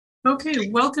Okay,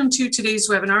 welcome to today's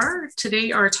webinar.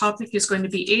 Today our topic is going to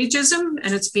be ageism,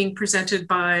 and it's being presented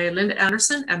by Linda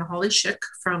Anderson and Holly Schick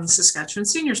from Saskatchewan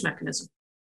Seniors Mechanism.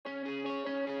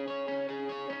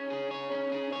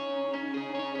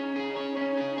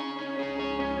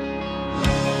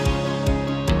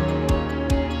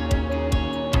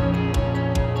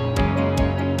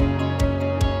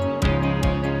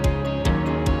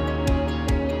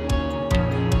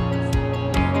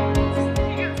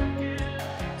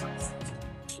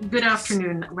 Good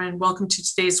afternoon and welcome to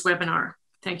today's webinar.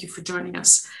 Thank you for joining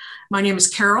us. My name is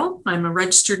Carol. I'm a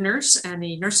registered nurse and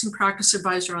a nursing practice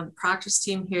advisor on the practice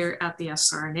team here at the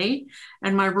SRNA,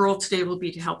 and my role today will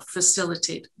be to help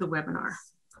facilitate the webinar.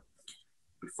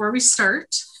 Before we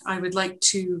start, I would like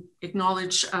to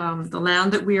acknowledge the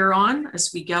land that we are on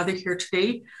as we gather here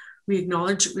today. We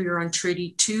acknowledge that we are on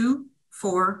Treaty 2,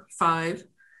 4, 5,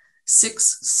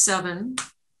 6, 7,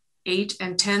 8,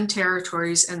 and 10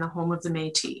 territories and the home of the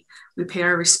Métis. We pay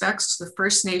our respects to the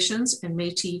First Nations and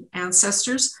Métis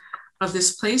ancestors of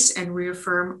this place and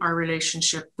reaffirm our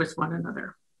relationship with one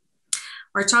another.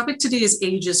 Our topic today is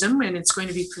ageism, and it's going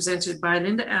to be presented by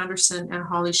Linda Anderson and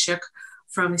Holly Schick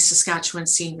from the Saskatchewan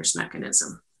Seniors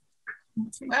Mechanism.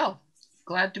 Okay. Well,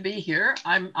 glad to be here.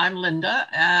 I'm Linda,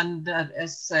 and at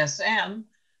SSM,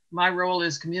 my role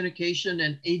is communication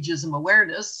and ageism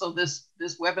awareness. So this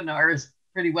webinar is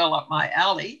pretty well up my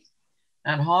alley.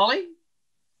 And Holly?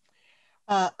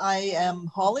 I am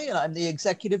Holly, and I'm the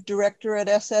Executive Director at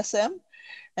SSM,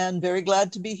 and very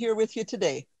glad to be here with you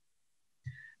today.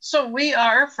 So we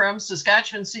are from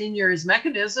Saskatchewan Seniors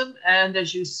Mechanism, and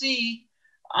as you see,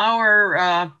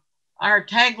 our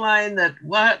tagline that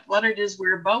what it is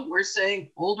we're about, we're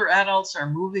saying older adults are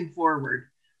moving forward,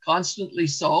 constantly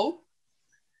so.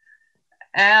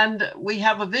 And we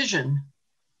have a vision.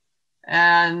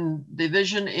 And the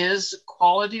vision is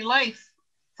quality life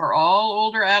for all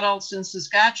older adults in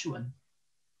Saskatchewan.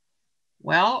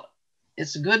 Well,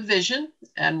 it's a good vision,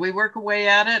 and we work away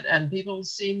at it, and people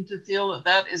seem to feel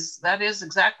that that is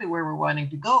exactly where we're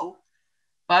wanting to go.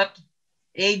 But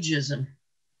ageism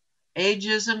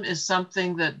is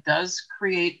something that does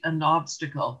create an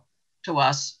obstacle to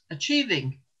us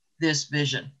achieving this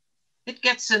vision. It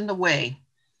gets in the way.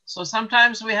 So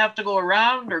sometimes we have to go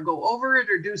around or go over it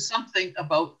or do something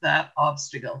about that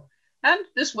obstacle. And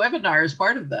this webinar is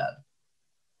part of that.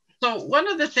 So one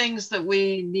of the things that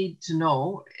we need to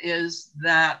know is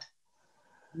that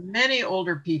many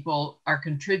older people are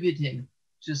contributing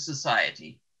to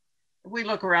society. If we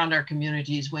look around our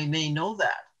communities, we may know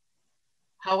that.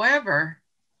 However,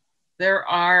 there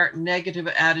are negative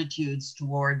attitudes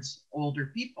towards older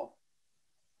people.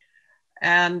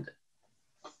 And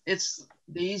it's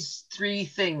these three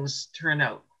things turn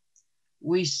out.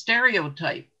 We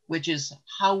stereotype, which is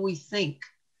how we think.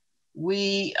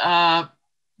 We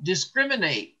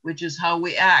discriminate, which is how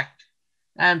we act.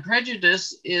 And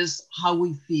prejudice is how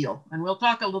we feel. And we'll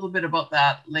talk a little bit about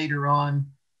that later on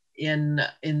in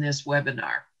this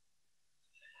webinar.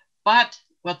 But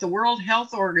what the World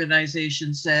Health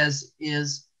Organization says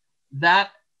is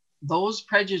that those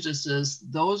prejudices,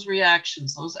 those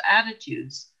reactions, those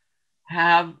attitudes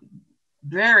have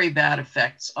very bad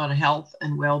effects on health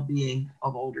and well-being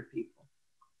of older people.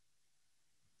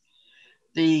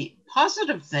 The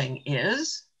positive thing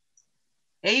is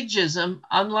ageism,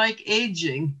 unlike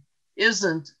aging,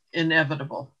 isn't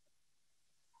inevitable.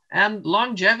 And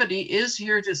longevity is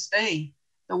here to stay.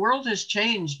 The world has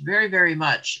changed very, very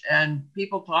much. And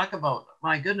people talk about,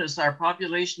 my goodness, our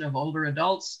population of older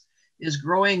adults is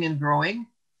growing and growing.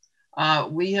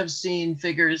 We have seen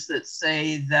figures that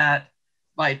say that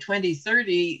by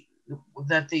 2030,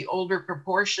 that the older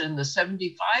proportion, the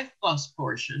 75 plus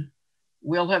portion,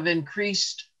 will have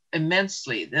increased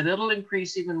immensely, that it'll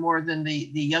increase even more than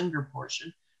the younger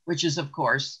portion, which is of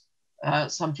course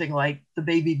something like the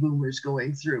baby boomers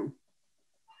going through.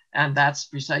 And that's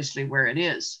precisely where it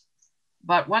is.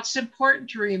 But what's important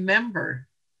to remember,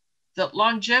 that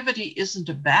longevity isn't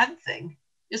a bad thing,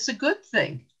 it's a good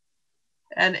thing.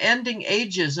 And ending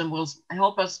ageism will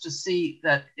help us to see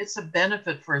that it's a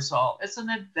benefit for us all. It's an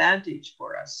advantage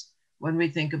for us when we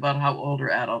think about how older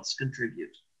adults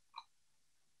contribute.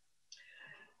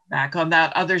 Back on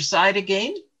that other side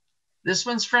again, this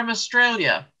one's from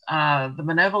Australia. The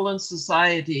Benevolent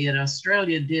Society in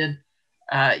Australia did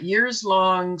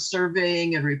years-long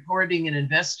surveying and reporting and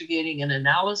investigating and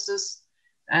analysis,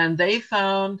 and they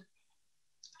found,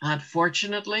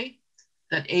 unfortunately,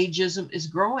 that ageism is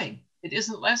growing. It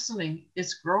isn't lessening,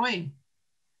 it's growing.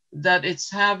 That it's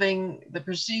having the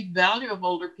perceived value of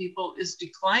older people is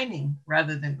declining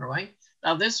rather than growing.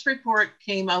 Now, this report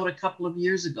came out a couple of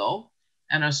years ago,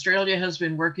 And Australia has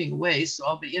been working away, so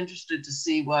I'll be interested to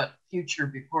see what future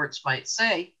reports might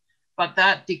say. But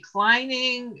that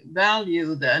declining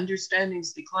value, the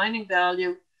understanding's declining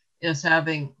value, is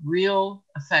having real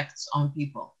effects on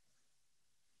people.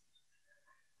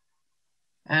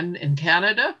 And in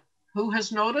Canada, who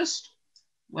has noticed?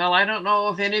 Well, I don't know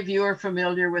if any of you are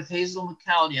familiar with Hazel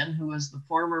McCallion, who was the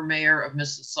former mayor of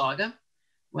Mississauga.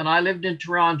 When I lived in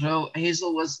Toronto,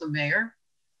 Hazel was the mayor.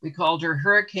 We called her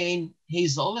Hurricane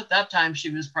Hazel. At that time, she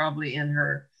was probably in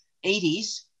her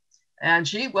 80s, and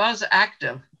she was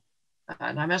active.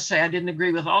 And I must say, I didn't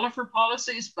agree with all of her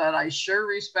policies, but I sure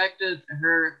respected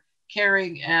her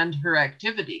caring and her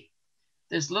activity.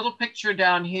 This little picture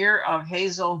down here of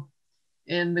Hazel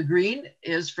in the green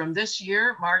is from this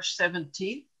year, March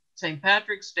 17th, St.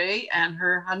 Patrick's Day, and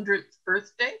her 100th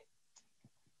birthday.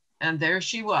 And there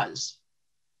she was.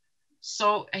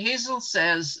 So Hazel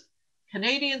says,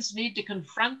 Canadians need to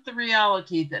confront the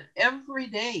reality that every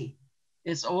day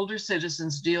its older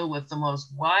citizens deal with the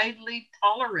most widely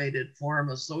tolerated form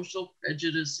of social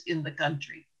prejudice in the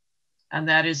country, and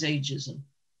that is ageism.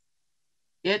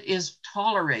 It is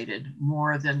tolerated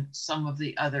more than some of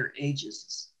the other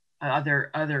ages,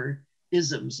 other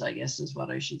isms, I guess is what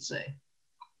I should say.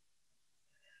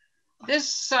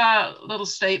 This little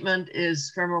statement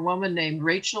is from a woman named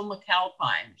Rachel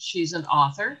McAlpine. She's an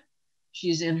author.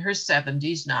 She's in her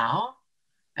 70s now,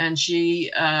 and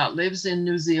she lives in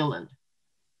New Zealand.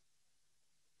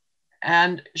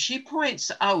 And she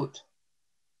points out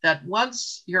that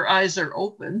once your eyes are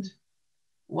opened,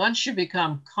 once you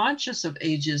become conscious of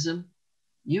ageism,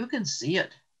 you can see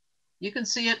it. You can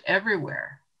see it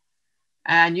everywhere.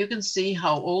 And you can see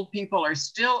how old people are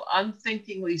still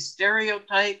unthinkingly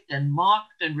stereotyped and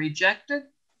mocked and rejected.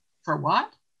 For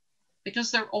what?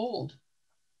 Because they're old.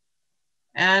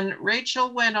 And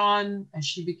Rachel went on, as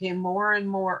she became more and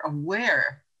more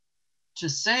aware, to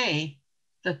say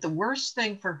that the worst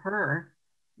thing for her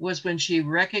was when she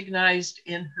recognized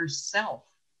in herself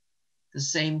the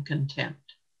same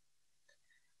contempt.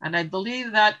 And I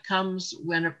believe that comes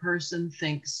when a person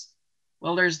thinks,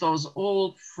 well, there's those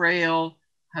old, frail,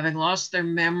 having lost their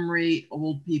memory,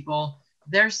 old people.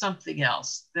 They're something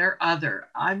else. They're other.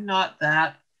 I'm not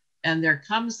that. And there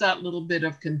comes that little bit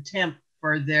of contempt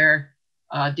for their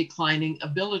declining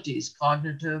abilities,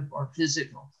 cognitive or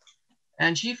physical.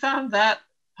 And she found that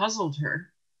puzzled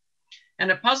her. And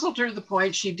it puzzled her to the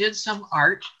point she did some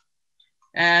art.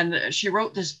 And she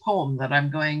wrote this poem that I'm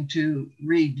going to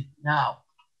read now.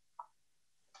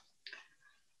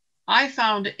 I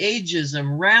found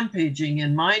ageism rampaging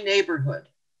in my neighborhood,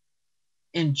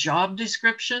 in job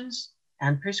descriptions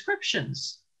and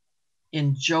prescriptions,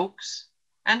 in jokes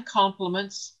and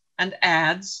compliments and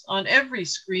ads on every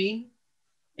screen,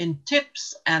 in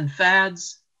tips and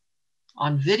fads,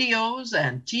 on videos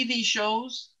and TV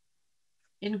shows,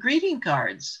 in greeting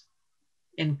cards,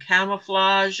 in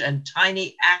camouflage and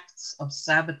tiny acts of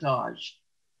sabotage.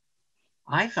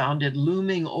 I found it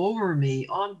looming over me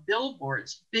on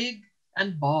billboards, big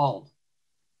and bald.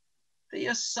 The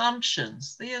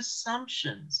assumptions,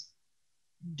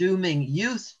 dooming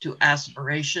youth to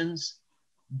aspirations,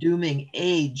 dooming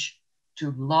age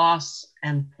to loss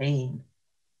and pain.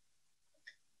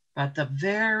 But the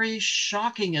very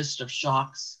shockingest of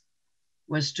shocks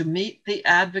was to meet the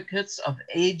advocates of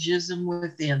ageism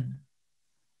within,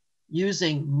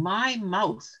 using my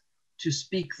mouth to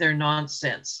speak their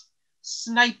nonsense,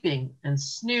 sniping and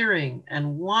sneering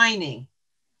and whining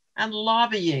and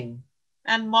lobbying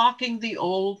and mocking the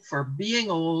old for being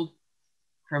old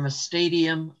from a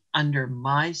stadium under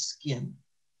my skin.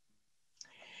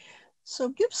 So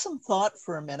give some thought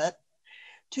for a minute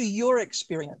to your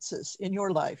experiences in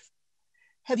your life.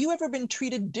 Have you ever been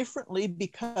treated differently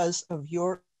because of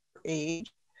your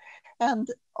age? And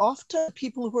often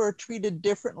people who are treated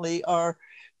differently are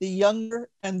the younger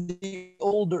and the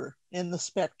older in the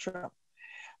spectrum.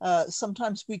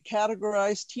 Sometimes we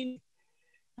categorize teenagers,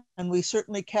 and we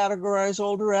certainly categorize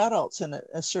older adults in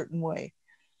a certain way.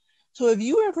 So have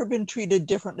you ever been treated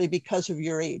differently because of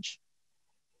your age?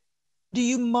 Do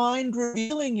you mind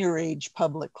revealing your age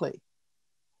publicly?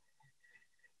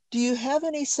 Do you have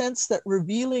any sense that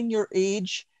revealing your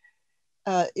age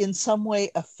in some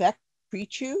way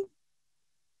treat you?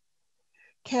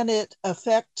 Can it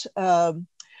affect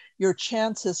your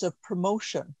chances of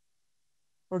promotion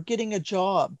or getting a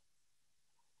job?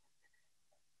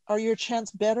 Are your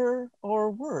chances better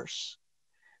or worse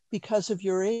because of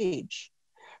your age?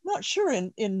 I'm not sure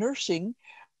in nursing,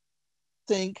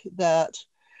 I think that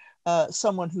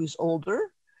someone who's older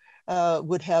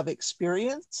would have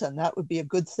experience, and that would be a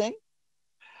good thing.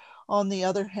 On the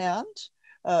other hand,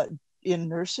 in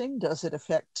nursing? Does it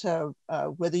affect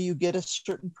whether you get a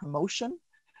certain promotion,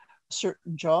 a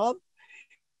certain job?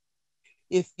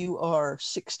 If you are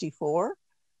 64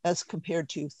 as compared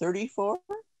to 34?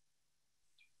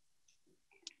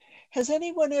 Has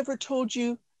anyone ever told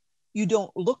you you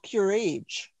don't look your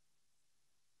age?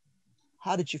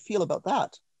 How did you feel about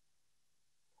that?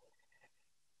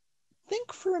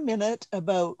 Think for a minute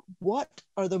about what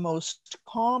are the most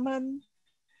common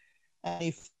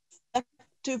and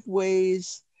effective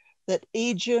ways that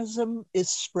ageism is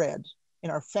spread in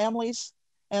our families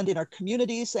and in our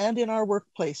communities and in our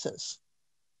workplaces.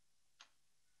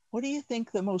 What do you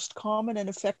think the most common and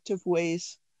effective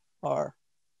ways are?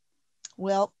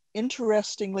 Well,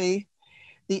 interestingly,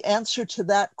 the answer to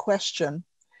that question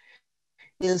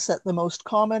is that the most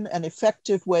common and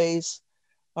effective ways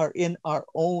are in our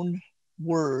own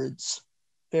words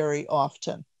very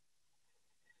often.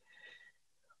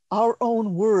 Our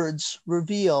own words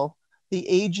reveal the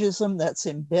ageism that's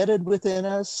embedded within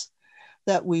us,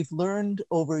 that we've learned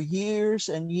over years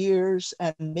and years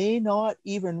and may not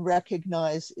even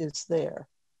recognize is there.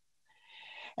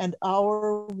 And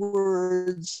our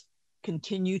words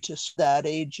continue to spread that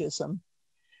ageism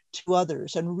to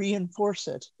others and reinforce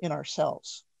it in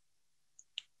ourselves.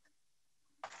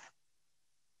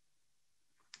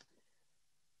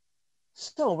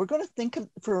 So we're going to think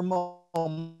for a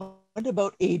moment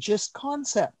about ageist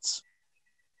concepts.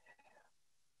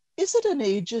 Is it an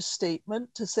ageist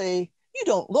statement to say, you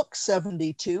don't look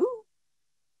 72?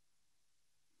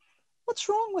 What's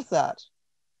wrong with that?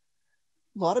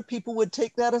 A lot of people would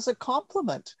take that as a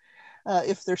compliment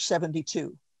if they're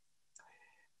 72.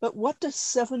 But what does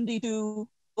 72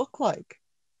 look like?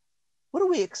 What do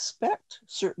we expect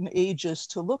certain ages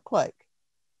to look like?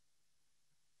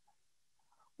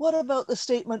 What about the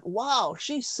statement, wow,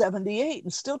 she's 78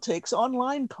 and still takes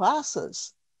online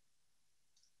classes?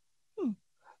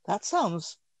 That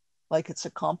sounds like it's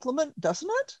a compliment, doesn't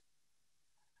it?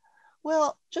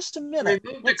 Well, just a minute.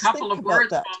 Removed Let's a couple think of about words,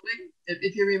 that.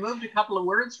 if you removed a couple of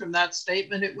words from that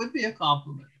statement, it would be a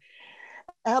compliment.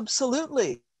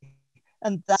 Absolutely.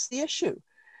 And that's the issue.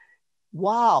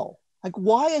 Wow. Like,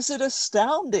 why is it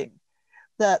astounding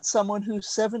that someone who's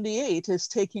 78 is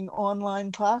taking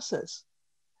online classes?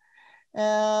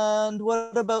 And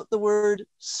what about the word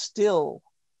still?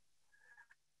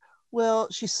 Well,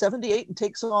 she's 78 and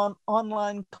takes on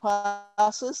online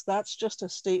classes. That's just a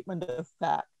statement of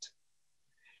fact.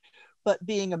 But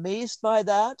being amazed by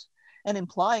that and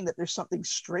implying that there's something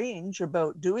strange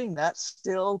about doing that,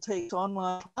 still takes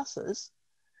online classes,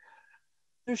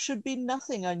 there should be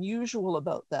nothing unusual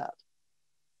about that.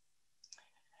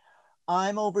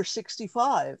 I'm over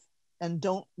 65 and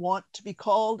don't want to be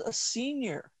called a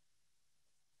senior.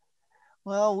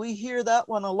 Well, we hear that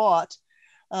one a lot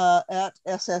at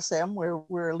SSM,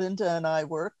 where Linda and I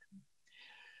work.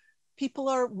 People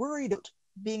are worried about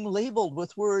being labeled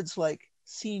with words like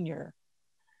senior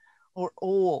or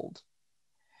old.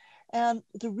 And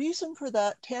the reason for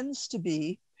that tends to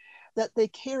be that they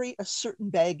carry a certain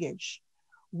baggage.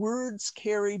 Words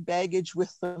carry baggage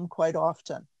with them quite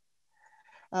often.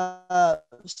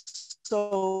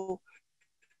 So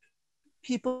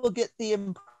people get the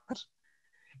impression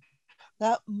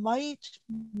that might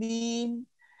mean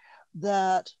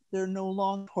that they're no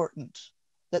longer important,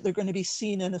 that they're going to be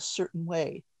seen in a certain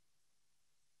way.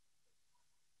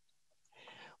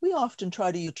 We often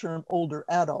try to use the term older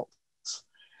adults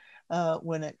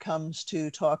when it comes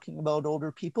to talking about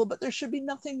older people, but there should be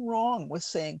nothing wrong with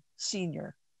saying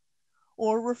senior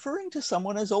or referring to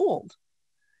someone as old.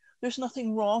 There's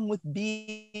nothing wrong with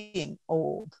being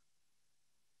old.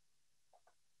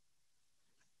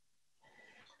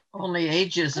 Only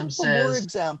ageism says. More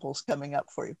examples coming up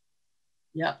for you.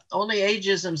 Yeah, only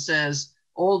ageism says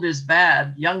old is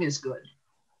bad, young is good.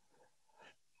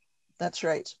 That's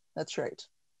right. That's right.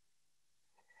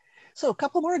 So a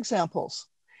couple more examples.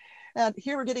 And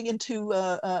here we're getting into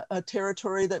a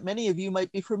territory that many of you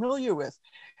might be familiar with,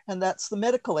 and that's the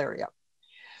medical area.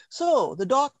 So the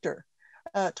doctor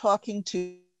talking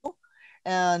to,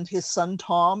 and his son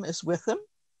Tom is with him.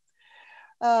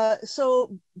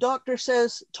 So doctor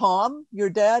says, Tom, your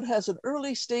dad has an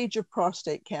early stage of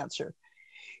prostate cancer.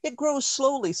 It grows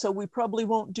slowly, so we probably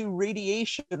won't do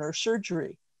radiation or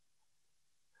surgery.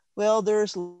 Well,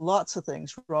 there's lots of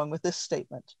things wrong with this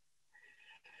statement.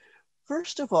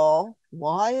 First of all,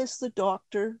 why is the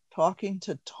doctor talking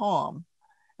to Tom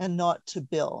and not to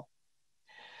Bill?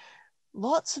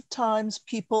 Lots of times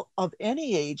people of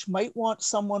any age might want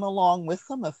someone along with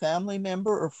them, a family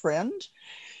member or friend,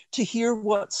 to hear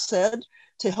what's said,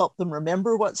 to help them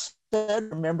remember what's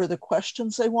said, remember the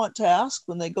questions they want to ask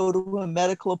when they go to a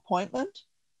medical appointment.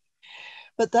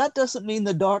 But that doesn't mean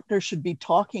the doctor should be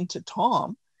talking to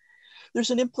Tom.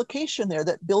 There's an implication there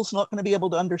that Bill's not going to be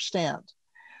able to understand,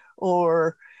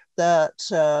 or that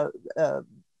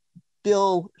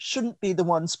Bill shouldn't be the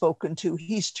one spoken to.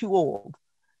 He's too old.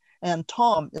 And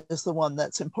Tom is the one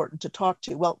that's important to talk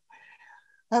to. Well,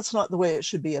 that's not the way it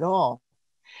should be at all.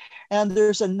 And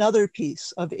there's another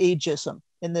piece of ageism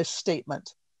in this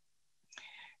statement.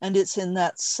 And it's in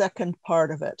that second part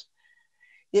of it.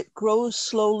 It grows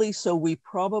slowly, so we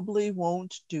probably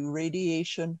won't do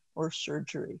radiation or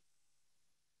surgery.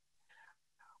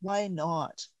 Why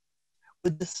not?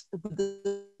 Would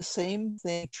the same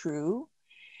thing be true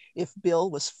if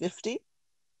Bill was 50?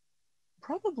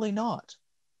 Probably not.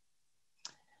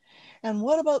 And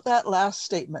what about that last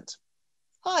statement?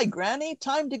 Hi, Granny,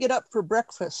 time to get up for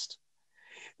breakfast.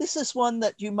 This is one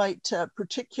that you might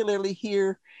particularly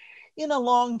hear in a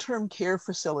long-term care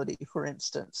facility, for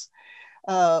instance,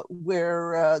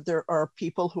 where there are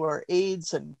people who are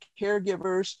aides and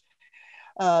caregivers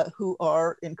who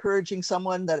are encouraging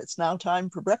someone that it's now time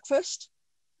for breakfast.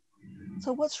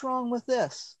 So what's wrong with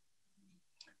this?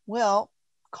 Well,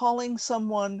 calling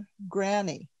someone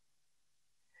Granny.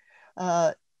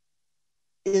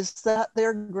 Is that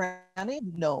their granny?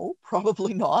 No,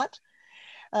 probably not.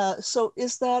 So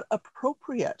is that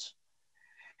appropriate?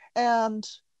 And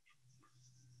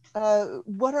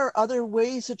what are other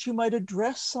ways that you might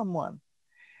address someone?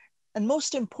 And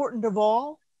most important of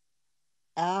all,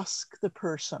 ask the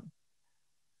person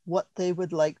what they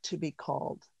would like to be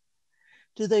called.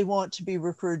 Do they want to be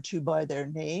referred to by their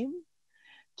name?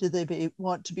 Do they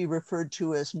want to be referred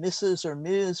to as Mrs. or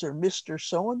Ms. or Mr.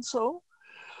 So-and-so?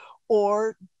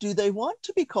 Or do they want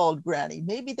to be called Granny?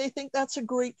 Maybe they think that's a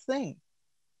great thing.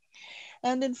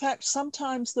 And in fact,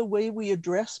 sometimes the way we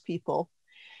address people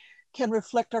can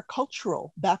reflect our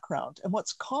cultural background and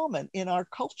what's common in our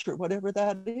culture, whatever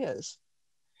that is.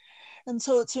 And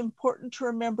so it's important to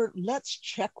remember, let's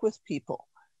check with people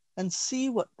and see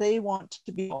what they want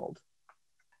to be called.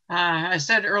 I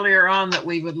said earlier on that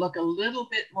we would look a little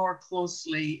bit more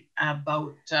closely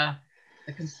about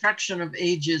the construction of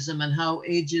ageism and how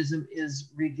ageism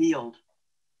is revealed.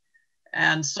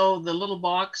 And so the little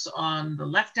box on the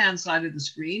left-hand side of the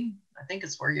screen, I think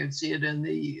it's where you'd see it in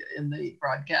the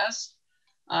broadcast,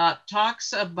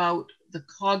 talks about the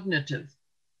cognitive,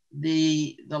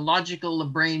 the logical, the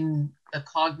brain, the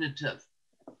cognitive.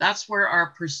 That's where our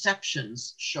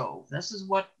perceptions show. This is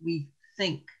what we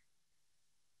think.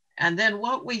 And then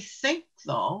what we think,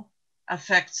 though,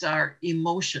 affects our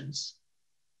emotions.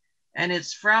 And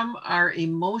it's from our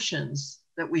emotions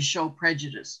that we show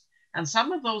prejudice. And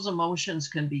some of those emotions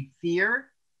can be fear,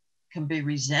 can be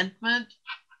resentment,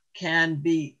 can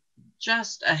be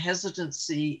just a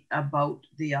hesitancy about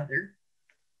the other.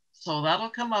 So that'll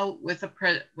come out with a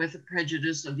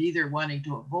prejudice of either wanting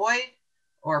to avoid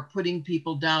or putting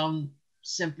people down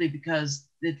simply because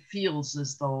it feels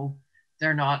as though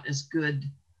they're not as good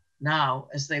now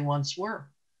as they once were.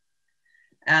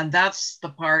 And that's the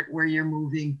part where you're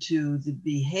moving to the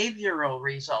behavioral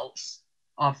results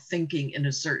of thinking in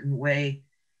a certain way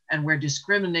and where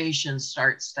discrimination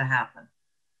starts to happen.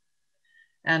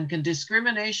 And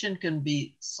discrimination can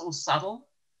be so subtle,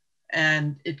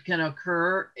 and it can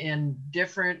occur in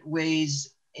different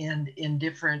ways and in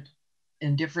different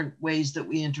ways that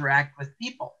we interact with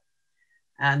people.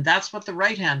 And that's what the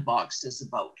right-hand box is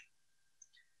about.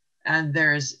 And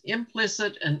there's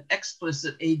implicit and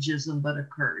explicit ageism that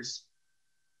occurs.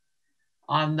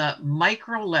 On the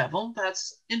micro level,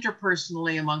 that's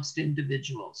interpersonally amongst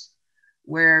individuals,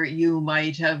 where you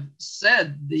might have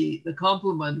said the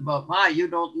compliment about, you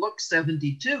don't look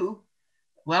 72.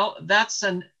 Well, that's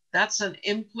an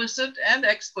implicit and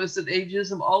explicit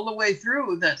ageism all the way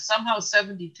through, that somehow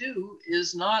 72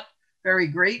 is not very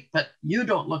great, but you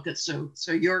don't look it so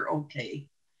you're okay.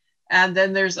 And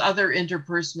then there's other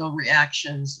interpersonal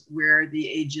reactions where the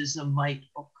ageism might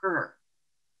occur.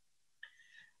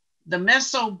 The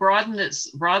meso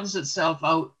broadens itself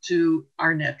out to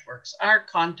our networks, our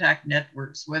contact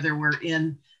networks, whether we're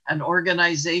in an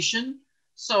organization.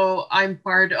 So I'm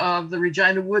part of the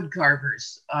Regina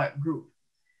Woodcarvers group.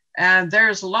 And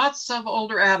there's lots of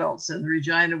older adults in the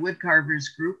Regina Woodcarvers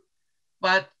group.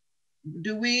 But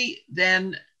do we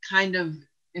then kind of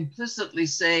implicitly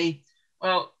say,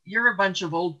 well, you're a bunch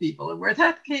of old people? And where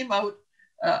that came out,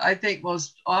 I think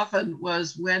most often,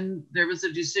 was when there was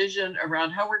a decision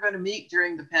around how we're going to meet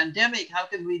during the pandemic. How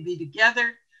can we be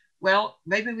together? Well,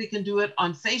 maybe we can do it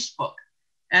on Facebook.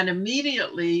 And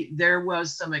immediately there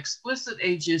was some explicit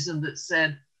ageism that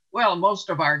said, well, most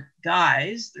of our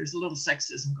guys, there's a little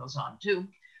sexism goes on too,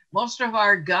 most of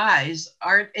our guys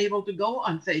aren't able to go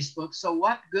on Facebook. So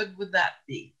what good would that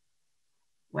be?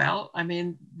 Well, I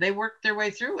mean, they worked their way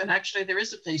through, and actually there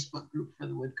is a Facebook group for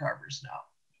the wood carvers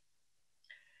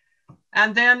now.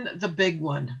 And then the big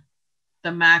one,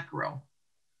 the macro.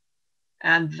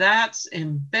 And that's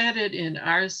embedded in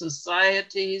our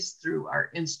societies through our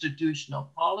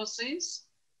institutional policies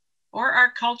or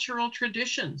our cultural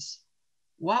traditions,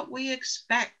 what we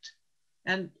expect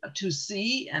and to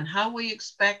see and how we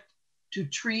expect to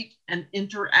treat and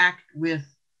interact with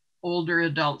older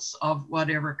adults of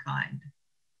whatever kind.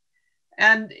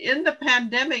 And in the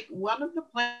pandemic, one of the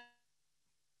plans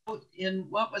in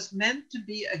what was meant to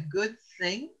be a good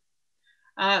thing,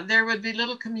 there would be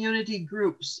little community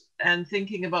groups and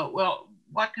thinking about, well,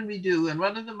 what can we do? And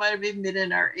one of them might have even been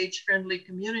in our age-friendly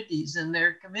communities and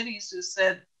their committees who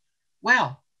said,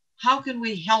 well, how can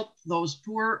we help those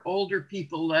poor older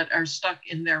people that are stuck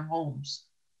in their homes?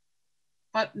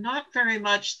 But not very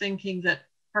much thinking that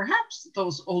perhaps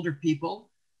those older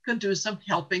people could do some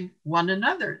helping one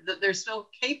another, that they're still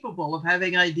capable of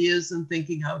having ideas and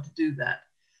thinking how to do that.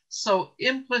 So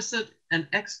implicit and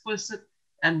explicit,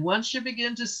 and once you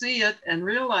begin to see it and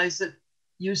realize it,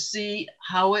 you see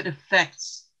how it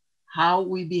affects how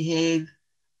we behave,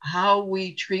 how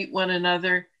we treat one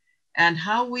another, and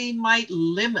how we might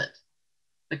limit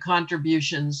the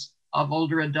contributions of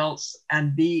older adults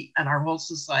and our whole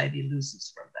society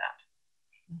loses from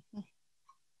that. Mm-hmm.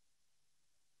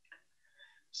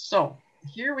 So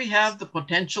here we have the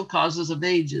potential causes of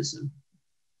ageism.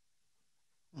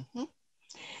 Mm-hmm.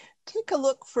 Take a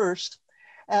look first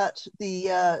at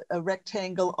the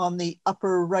rectangle on the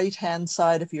upper right-hand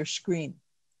side of your screen.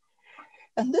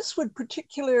 And this would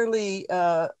particularly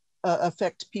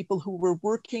affect people who were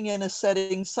working in a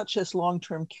setting such as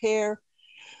long-term care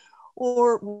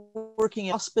or working in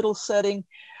a hospital setting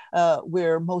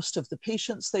where most of the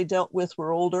patients they dealt with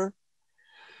were older.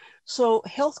 So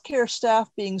healthcare staff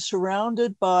being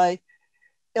surrounded by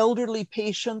elderly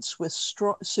patients with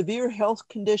severe health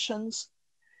conditions,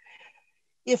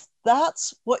 if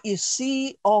that's what you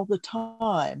see all the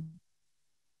time,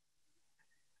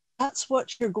 that's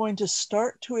what you're going to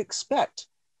start to expect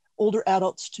older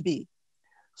adults to be.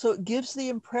 So it gives the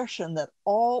impression that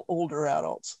all older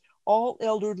adults, all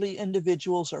elderly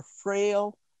individuals are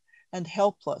frail and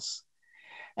helpless.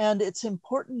 And it's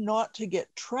important not to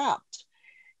get trapped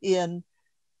in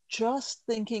just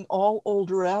thinking all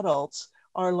older adults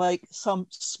are like some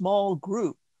small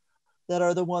group that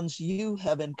are the ones you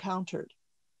have encountered.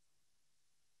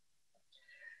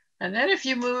 And then if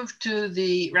you move to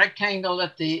the rectangle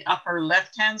at the upper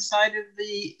left-hand side of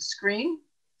the screen,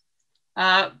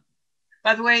 by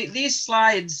the way, these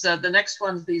slides, the next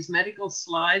ones, these medical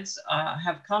slides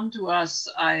have come to us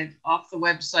off the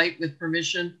website with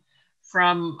permission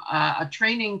from a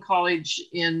training college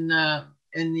in the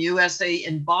USA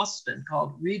in Boston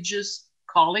called Regis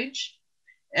College.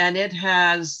 And it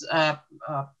has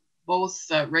both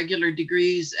regular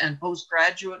degrees and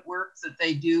postgraduate work that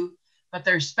they do, but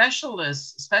they're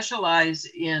specialize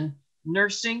in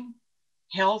nursing,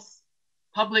 health,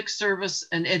 public service,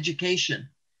 and education.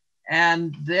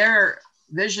 And their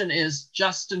vision is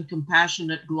just and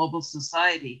compassionate global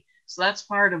society. So that's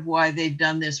part of why they've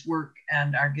done this work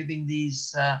and are giving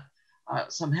these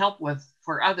some help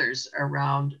for others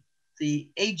around the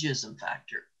ageism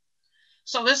factor.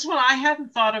 So this one I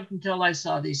hadn't thought of until I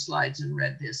saw these slides and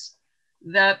read this,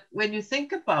 that when you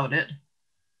think about it,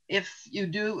 if you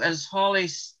do, as Holly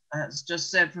has just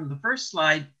said from the first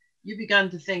slide, you begin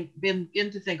to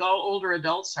think all older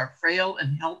adults are frail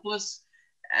and helpless,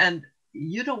 and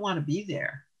you don't want to be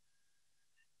there.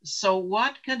 So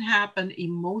what can happen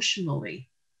emotionally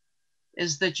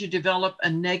is that you develop a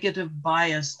negative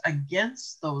bias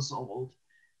against those old,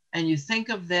 and you think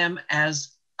of them as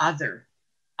other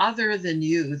than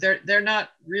you. They're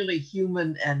not really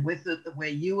human and with it the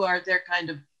way you are. They're kind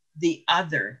of the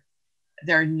other.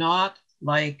 They're not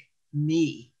like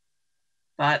me,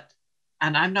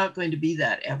 and I'm not going to be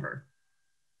that ever.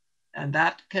 And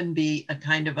that can be a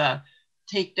kind of a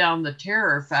take down the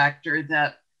terror factor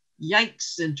that,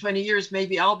 yikes, in 20 years,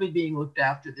 maybe I'll be being looked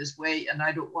after this way, and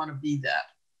I don't want to be that.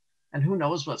 And who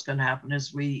knows what's going to happen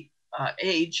as we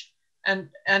age. And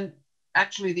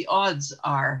actually the odds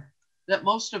are that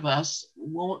most of us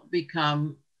won't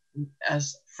become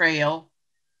as frail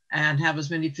and have as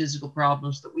many physical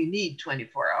problems that we need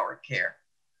 24-hour care.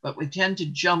 But we tend to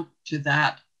jump to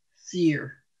that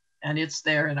fear, and it's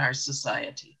there in our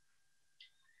society.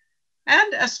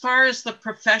 And as far as the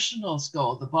professionals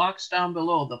go, the box down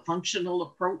below, the functional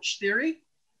approach theory,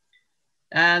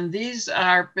 and this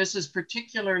is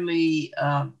particularly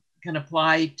can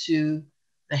apply to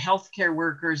the healthcare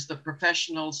workers, the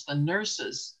professionals, the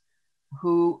nurses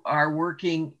who are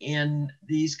working in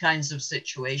these kinds of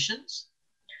situations.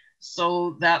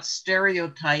 So that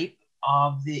stereotype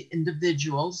of the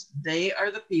individuals, they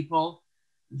are the people,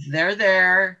 they're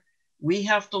there, we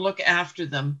have to look after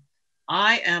them.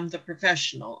 I am the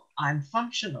professional, I'm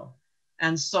functional.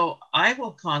 And so I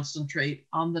will concentrate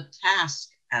on the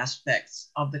task aspects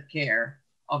of the care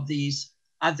of these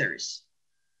others.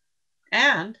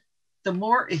 And the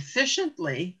more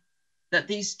efficiently that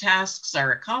these tasks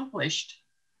are accomplished,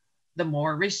 the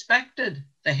more respected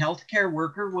the healthcare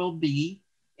worker will be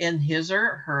in his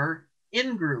or her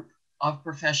in-group of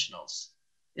professionals.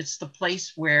 It's the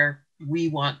place where we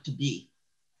want to be.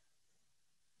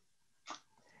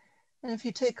 And if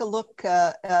you take a look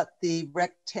at the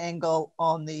rectangle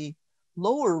on the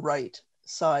lower right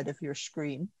side of your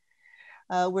screen,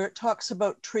 where it talks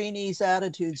about trainees'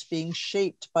 attitudes being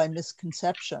shaped by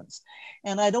misconceptions.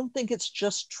 And I don't think it's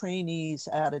just trainees'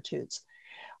 attitudes.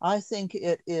 I think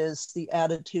it is the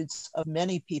attitudes of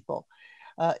many people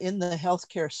in the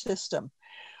healthcare system,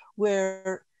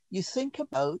 where you think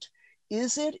about,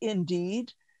 is it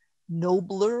indeed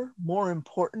nobler, more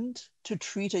important to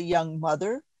treat a young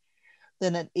mother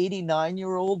than an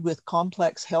 89-year-old with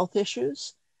complex health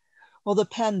issues? Well, the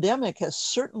pandemic has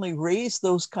certainly raised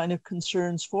those kind of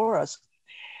concerns for us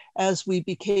as we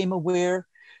became aware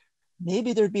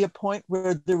maybe there'd be a point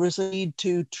where there was a need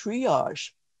to triage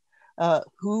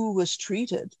who was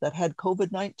treated that had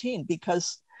COVID-19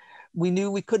 because we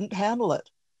knew we couldn't handle it.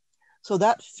 So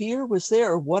that fear was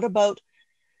there. What about,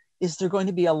 is there going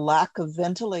to be a lack of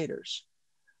ventilators?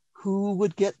 Who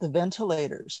would get the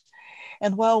ventilators?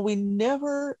 And while we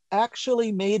never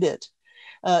actually made it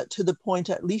to the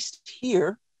point, at least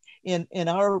here in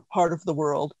our part of the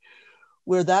world,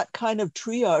 where that kind of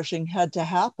triaging had to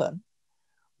happen,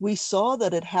 we saw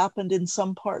that it happened in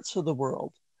some parts of the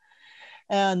world.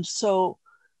 And so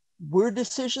were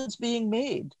decisions being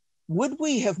made? Would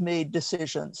we have made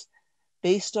decisions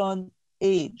based on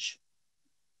age?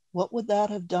 What would that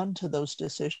have done to those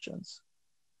decisions?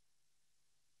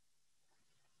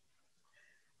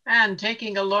 And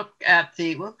taking a look at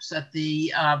the,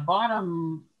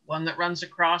 bottom one that runs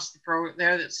across the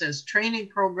there that says training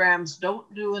programs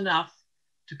don't do enough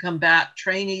to combat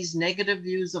trainees' negative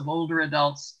views of older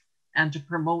adults and to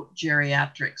promote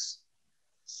geriatrics.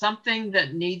 Something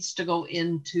that needs to go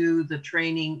into the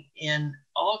training in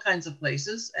all kinds of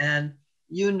places. And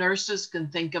you nurses can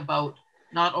think about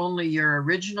not only your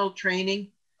original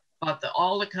training, but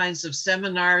all the kinds of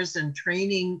seminars and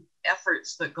training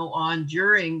efforts that go on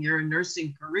during your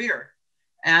nursing career.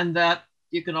 And that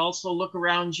you can also look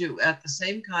around you at the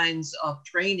same kinds of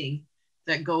training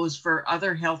that goes for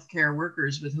other healthcare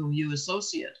workers with whom you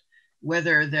associate,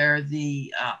 whether they're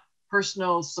the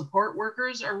personal support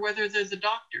workers or whether they're the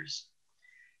doctors.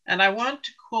 And I want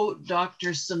to quote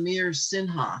Dr. Samir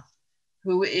Sinha,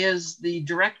 who is the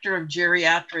Director of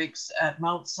Geriatrics at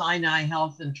Mount Sinai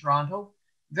Health in Toronto,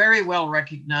 very well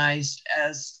recognized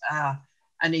as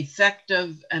an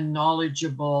effective and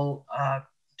knowledgeable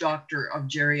doctor of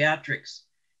geriatrics.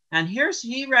 And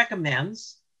he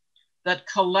recommends that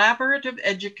collaborative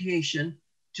education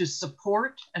to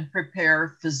support and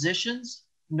prepare physicians,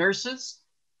 nurses,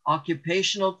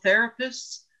 occupational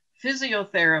therapists,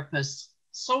 physiotherapists,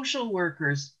 social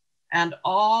workers, and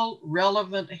all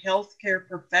relevant healthcare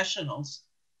professionals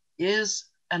is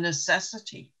a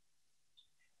necessity.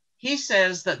 He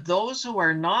says that those who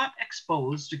are not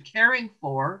exposed to caring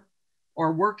for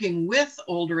or working with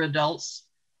older adults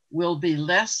will be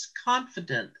less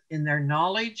confident in their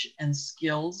knowledge and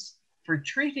skills for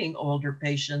treating older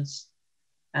patients,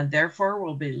 and therefore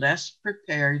will be less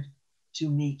prepared to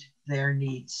meet their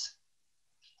needs.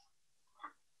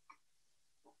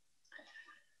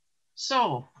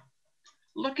 So,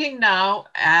 looking now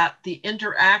at the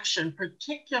interaction,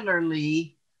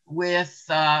 particularly with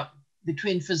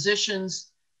between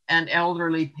physicians and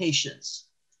elderly patients,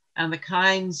 and the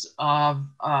kinds of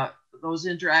those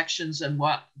interactions and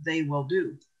what they will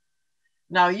do.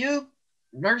 Now, you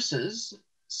nurses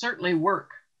certainly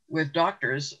work with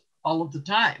doctors all of the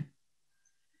time.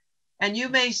 And you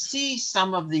may see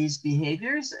some of these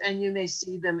behaviors, and you may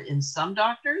see them in some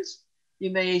doctors. You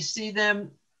may see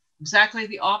them exactly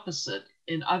the opposite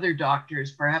in other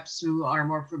doctors, perhaps who are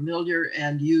more familiar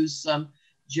and use some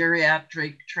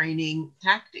geriatric training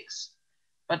tactics.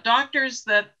 But doctors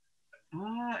that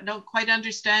don't quite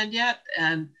understand yet,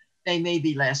 and they may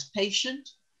be less patient,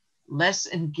 less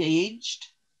engaged,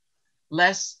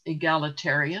 less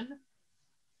egalitarian,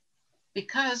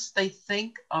 because they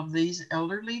think of these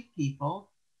elderly people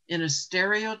in a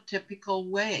stereotypical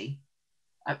way.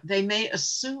 They may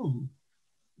assume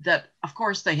that, of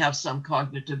course, they have some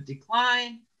cognitive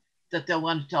decline, that they'll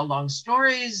want to tell long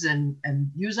stories and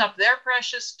use up their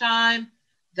precious time,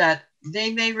 that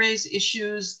they may raise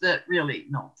issues that really,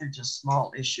 no, they're just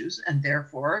small issues, and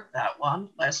therefore that one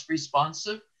less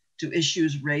responsive to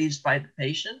issues raised by the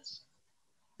patients.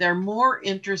 They're more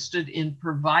interested in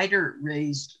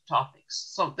provider-raised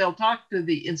topics. So they'll talk to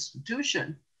the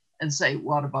institution and say,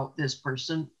 what about this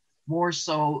person? More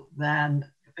so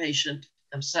than the patient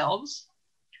themselves.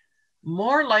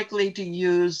 More likely to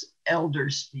use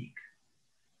elder speak.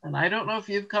 And I don't know if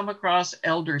you've come across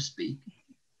elder speak,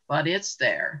 but it's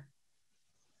there.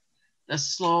 The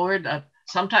slower,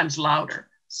 sometimes louder,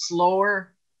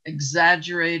 slower,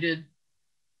 exaggerated,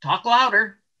 talk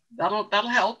louder, that'll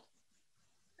help.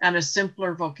 And a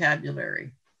simpler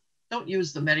vocabulary. Don't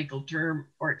use the medical term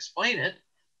or explain it,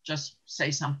 just say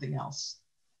something else.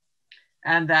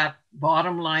 And that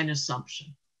bottom line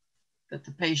assumption that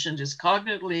the patient is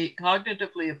cognitively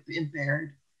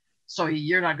impaired, so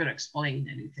you're not going to explain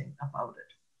anything about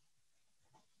it.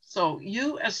 So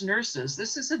you as nurses,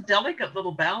 this is a delicate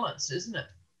little balance, isn't it?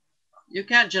 You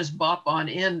can't just bop on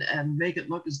in and make it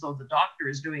look as though the doctor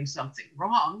is doing something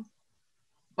wrong.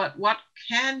 But what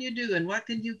can you do and what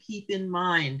can you keep in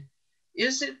mind?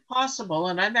 Is it possible,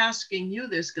 and I'm asking you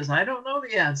this because I don't know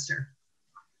the answer,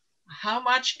 how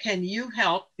much can you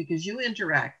help because you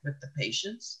interact with the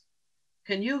patients?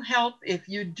 Can you help if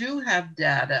you do have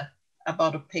data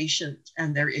about a patient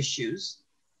and their issues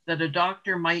that a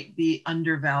doctor might be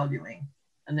undervaluing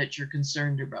and that you're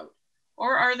concerned about?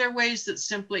 Or are there ways that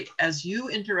simply as you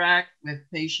interact with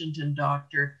patient and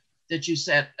doctor that you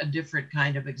set a different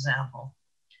kind of example?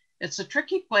 It's a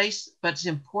tricky place, but it's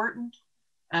important.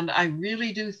 And I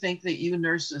really do think that you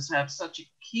nurses have such a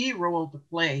key role to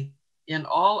play in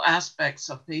all aspects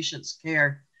of patients'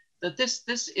 care that this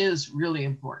is really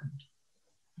important.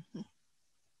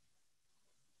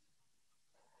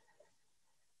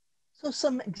 So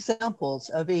some examples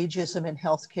of ageism in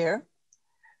healthcare.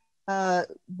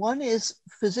 One is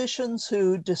physicians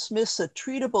who dismiss a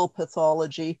treatable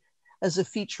pathology as a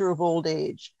feature of old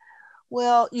age.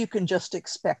 Well, you can just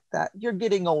expect that. You're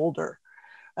getting older.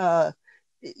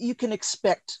 You can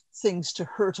expect things to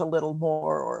hurt a little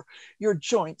more or your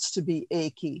joints to be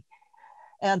achy.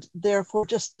 And therefore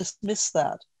just dismiss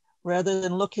that rather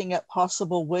than looking at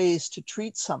possible ways to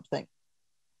treat something.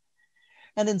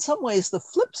 And in some ways, the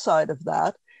flip side of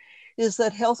that is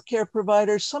that healthcare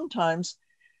providers sometimes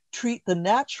treat the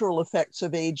natural effects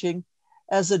of aging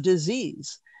as a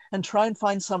disease and try and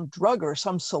find some drug or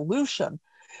some solution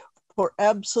for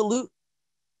absolute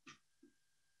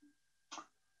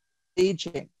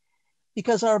aging,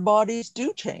 because our bodies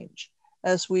do change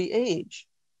as we age.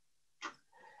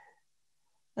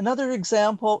 Another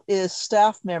example is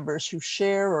staff members who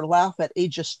share or laugh at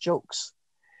ageist jokes.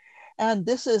 And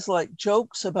this is like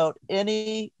jokes about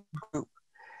any group,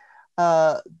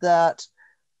 that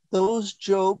those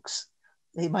jokes,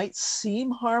 they might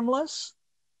seem harmless,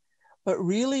 but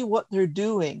really what they're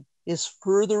doing is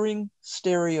furthering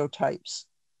stereotypes.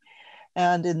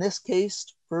 And in this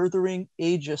case, furthering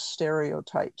ageist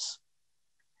stereotypes.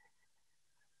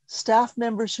 Staff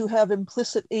members who have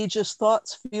implicit ageist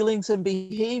thoughts, feelings, and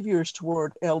behaviors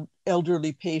toward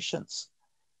elderly patients.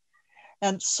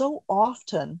 And so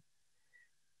often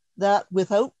that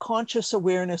without conscious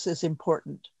awareness is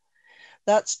important.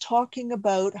 That's talking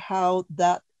about how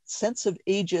that sense of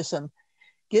ageism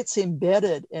gets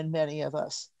embedded in many of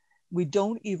us. We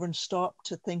don't even stop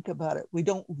to think about it. We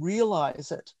don't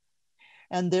realize it.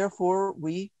 And therefore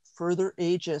we further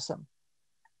ageism.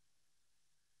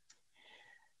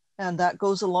 And that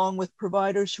goes along with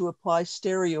providers who apply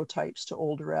stereotypes to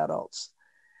older adults,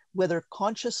 whether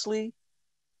consciously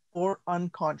or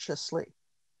unconsciously.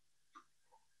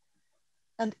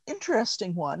 An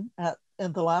interesting one,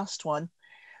 and the last one,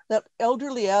 that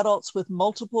elderly adults with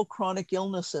multiple chronic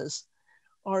illnesses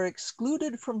are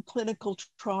excluded from clinical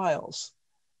trials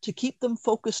to keep them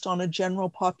focused on a general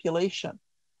population.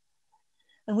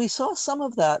 And we saw some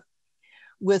of that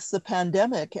with the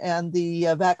pandemic and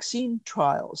the vaccine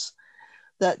trials,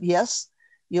 that yes,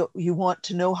 you want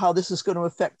to know how this is going to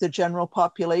affect the general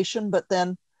population, but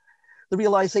then the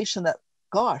realization that,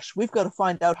 gosh, we've got to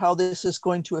find out how this is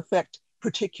going to affect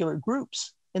particular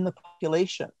groups in the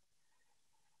population.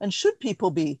 And should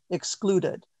people be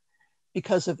excluded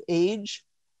because of age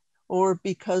or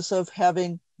because of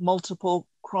having multiple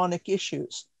chronic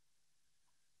issues?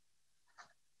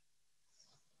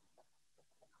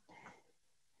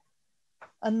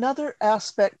 Another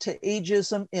aspect to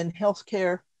ageism in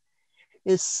healthcare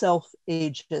is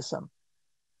self-ageism.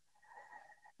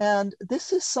 And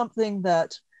this is something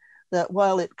that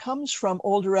while it comes from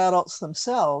older adults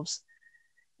themselves,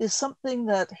 is something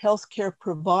that healthcare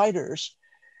providers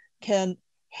can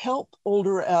help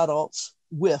older adults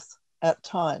with at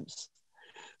times.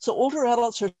 So older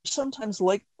adults are sometimes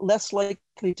less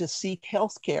likely to seek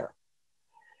healthcare.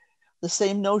 The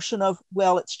same notion of,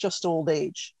 well, it's just old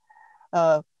age.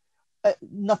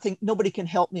 Nobody can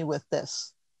help me with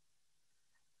this.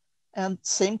 And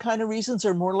same kind of reasons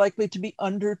are more likely to be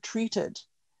undertreated.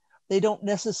 They don't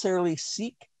necessarily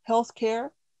seek healthcare,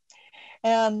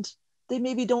 and they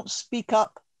maybe don't speak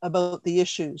up about the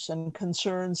issues and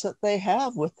concerns that they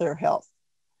have with their health.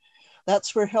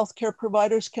 That's where healthcare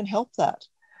providers can help that.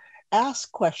 Ask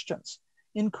questions,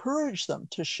 encourage them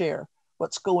to share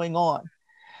what's going on,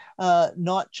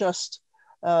 not just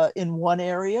in one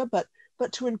area, but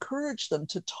to encourage them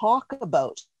to talk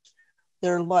about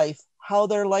their life, how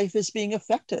their life is being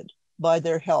affected by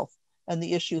their health and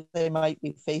the issues they might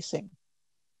be facing.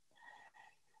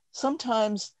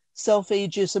 Sometimes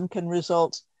self-ageism can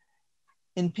result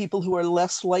in people who are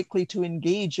less likely to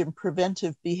engage in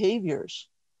preventive behaviors.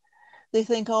 They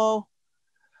think, oh,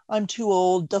 I'm too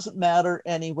old, doesn't matter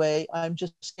anyway, I'm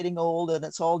just getting old and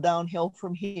it's all downhill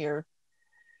from here.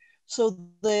 So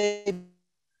they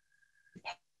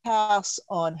pass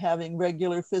on having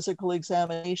regular physical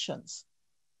examinations.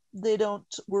 They don't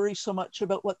worry so much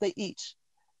about what they eat.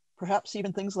 Perhaps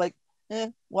even things like,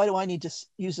 why do I need to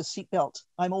use a seatbelt?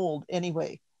 I'm old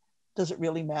anyway. Does it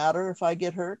really matter if I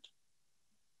get hurt?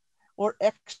 Or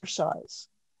exercise.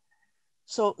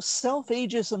 So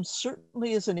self-ageism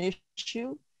certainly is an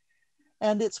issue,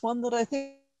 and it's one that I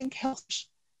think health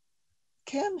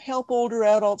can help older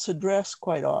adults address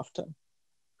quite often.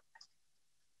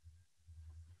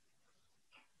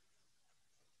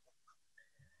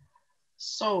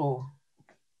 So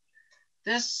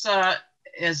this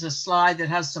is a slide that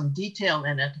has some detail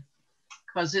in it,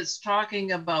 because it's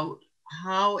talking about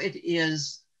how it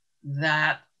is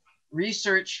that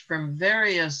research from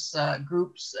various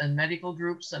groups and medical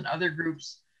groups and other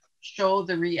groups show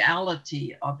the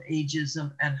reality of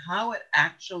ageism and how it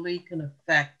actually can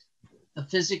affect the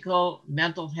physical,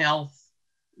 mental health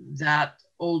that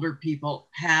older people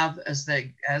have as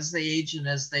they age and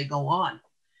as they go on,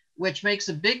 which makes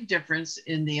a big difference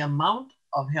in the amount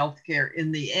of healthcare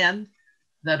in the end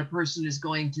that a person is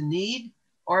going to need,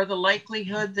 or the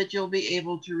likelihood that you'll be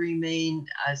able to remain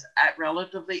as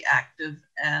relatively active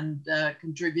and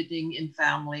contributing in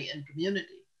family and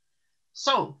community.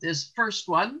 So this first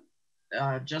one,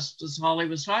 just as Holly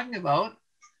was talking about,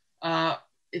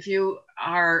 if you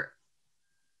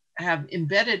have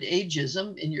embedded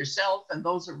ageism in yourself and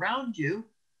those around you,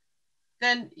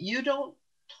 then you don't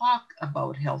talk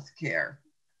about healthcare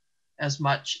as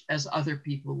much as other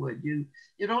people would. You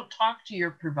don't talk to your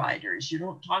providers, you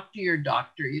don't talk to your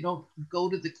doctor, you don't go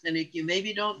to the clinic, you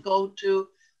maybe don't go to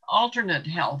alternate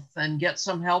health and get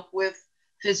some help with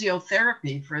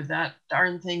physiotherapy for that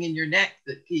darn thing in your neck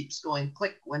that keeps going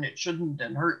click when it shouldn't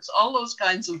and hurts, all those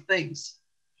kinds of things.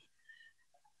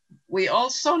 We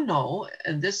also know,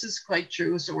 and this is quite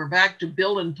true, so we're back to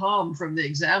Bill and Tom from the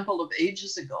example of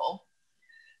ages ago,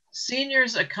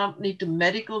 seniors accompanied to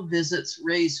medical visits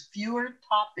raise fewer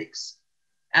topics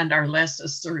and are less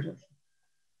assertive.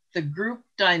 The group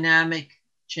dynamic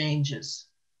changes.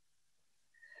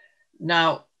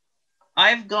 Now,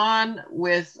 I've gone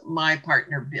with my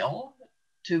partner, Bill,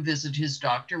 to visit his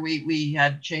doctor. We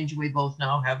had changed. We both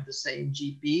now have the same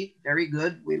GP. Very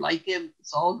good. We like him.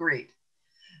 It's all great.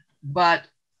 But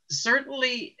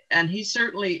certainly, and he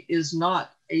certainly is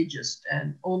not ageist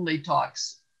and only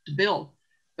talks to Bill.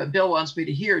 But Bill wants me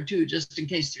to hear too, just in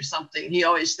case there's something. He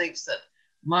always thinks that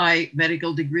my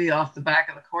medical degree off the back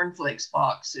of the cornflakes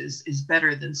box is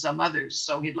better than some others.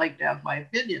 So he'd like to have my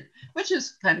opinion, which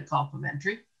is kind of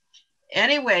complimentary.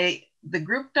 Anyway, the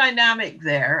group dynamic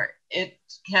there, it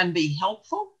can be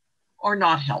helpful or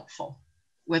not helpful.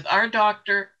 With our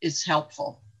doctor, it's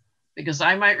helpful because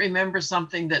I might remember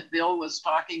something that Bill was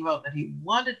talking about that he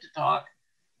wanted to talk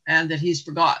and that he's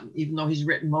forgotten, even though he's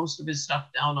written most of his stuff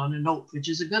down on a note, which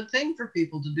is a good thing for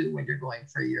people to do when you're going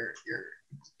for your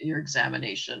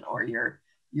examination or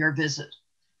your visit.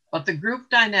 But the group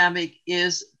dynamic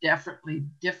is definitely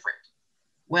different.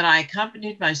 When I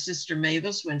accompanied my sister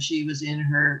Mavis when she was in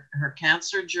her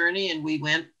cancer journey and we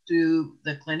went to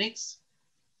the clinics,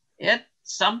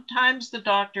 sometimes the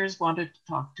doctors wanted to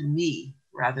talk to me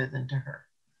rather than to her.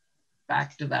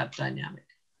 Back to that dynamic.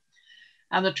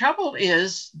 And the trouble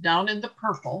is, down in the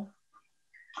purple,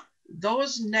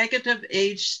 those negative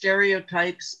age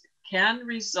stereotypes can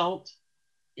result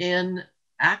in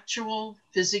actual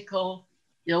physical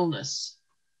illness.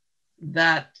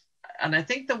 that, and I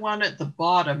think the one at the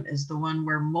bottom is the one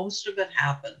where most of it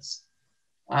happens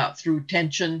through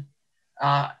tension.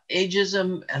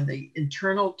 Ageism and the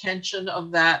internal tension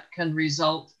of that can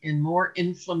result in more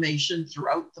inflammation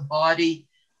throughout the body,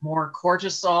 more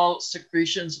cortisol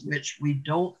secretions, which we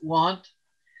don't want.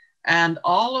 And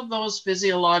all of those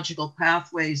physiological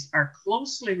pathways are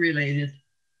closely related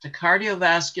to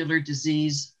cardiovascular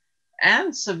disease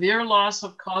and severe loss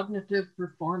of cognitive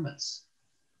performance.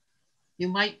 You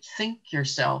might think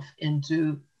yourself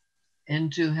into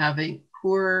having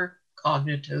poor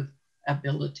cognitive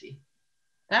ability.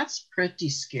 That's pretty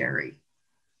scary.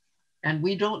 And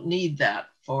we don't need that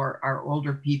for our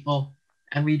older people.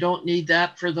 And we don't need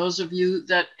that for those of you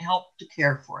that help to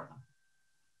care for them.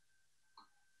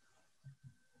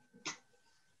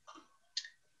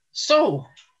 So,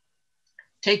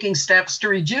 taking steps to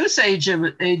reduce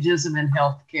ageism in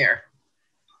healthcare.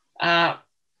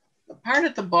 The part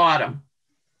at the bottom,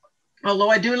 although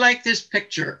I do like this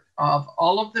picture of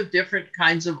all of the different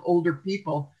kinds of older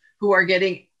people who are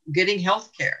getting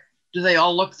health care. Do they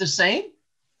all look the same?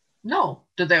 No.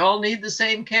 Do they all need the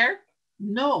same care?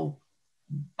 No.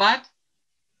 But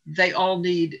they all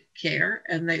need care,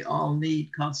 and they all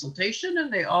need consultation,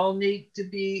 and they all need to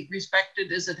be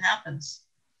respected as it happens.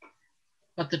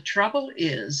 But the trouble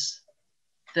is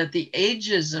that the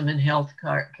ageism in health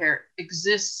care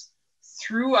exists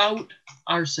throughout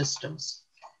our systems.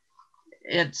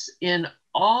 It's in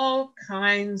all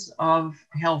kinds of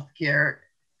healthcare,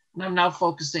 and I'm now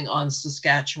focusing on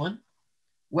Saskatchewan,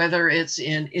 whether it's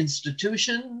in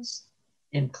institutions,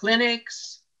 in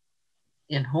clinics,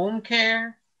 in home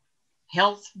care,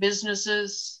 health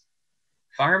businesses,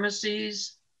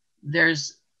 pharmacies.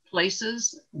 There's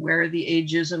places where the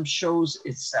ageism shows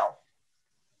itself.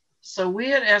 So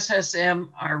we at SSM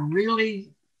are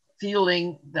really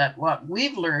feeling that what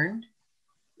we've learned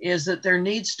is that there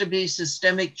needs to be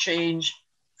systemic change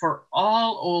for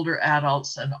all older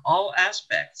adults and all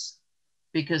aspects,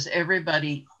 because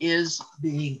everybody is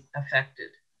being affected.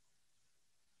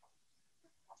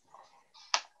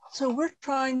 So we're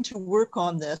trying to work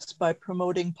on this by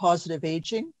promoting positive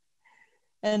aging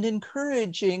and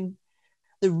encouraging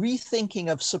the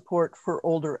rethinking of support for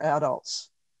older adults.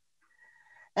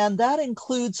 And that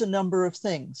includes a number of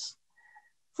things.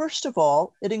 First of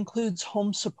all, it includes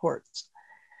home supports.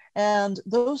 And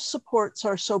those supports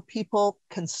are so people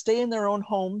can stay in their own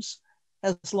homes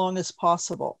as long as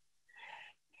possible.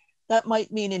 That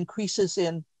might mean increases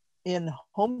in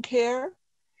home care,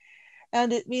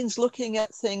 and it means looking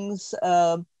at things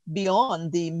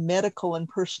beyond the medical and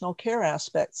personal care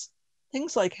aspects.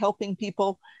 Things like helping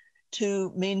people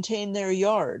to maintain their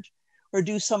yard or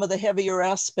do some of the heavier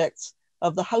aspects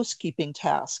of the housekeeping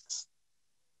tasks.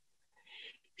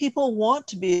 People want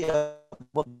to be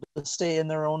able to stay in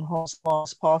their own homes as long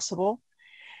as possible.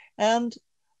 And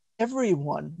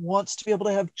everyone wants to be able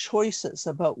to have choices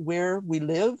about where we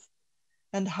live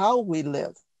and how we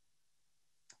live.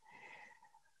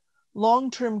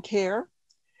 Long-term care,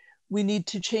 we need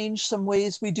to change some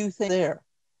ways we do things there.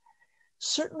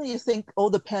 Certainly you think, oh,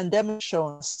 the pandemic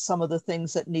shows us some of the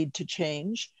things that need to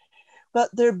change, but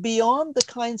they're beyond the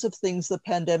kinds of things the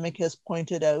pandemic has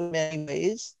pointed out in many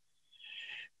ways,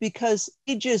 because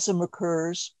ageism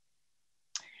occurs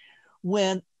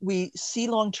when we see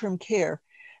long-term care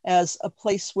as a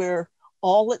place where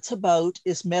all it's about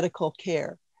is medical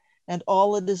care, and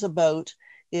all it is about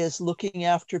is looking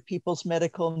after people's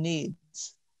medical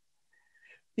needs.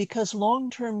 Because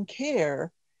long-term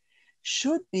care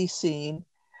should be seen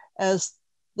as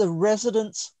the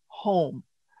resident's home.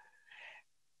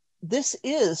 This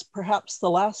is perhaps the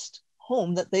last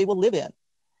home that they will live in,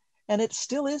 and it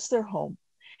still is their home.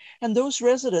 And those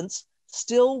residents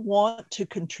still want to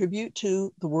contribute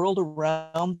to the world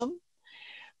around them.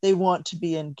 They want to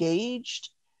be engaged.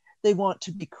 They want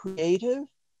to be creative.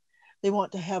 They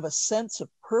want to have a sense of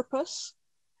purpose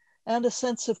and a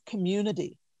sense of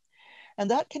community. And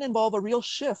that can involve a real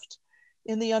shift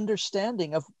in the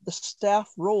understanding of the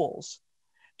staff roles,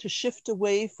 to shift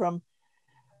away from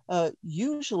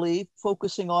usually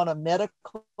focusing on a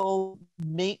medical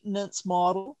maintenance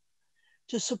model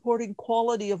to supporting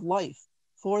quality of life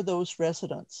for those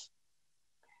residents.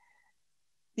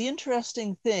 The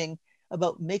interesting thing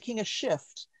about making a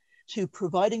shift to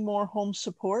providing more home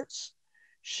supports,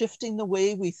 shifting the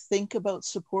way we think about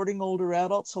supporting older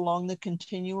adults along the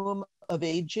continuum of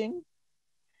aging,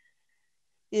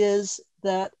 is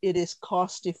that it is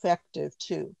cost effective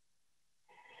too.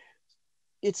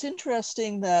 It's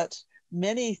interesting that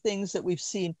many things that we've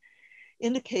seen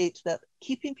indicate that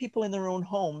keeping people in their own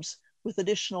homes with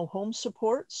additional home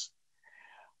supports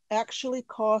actually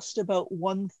cost about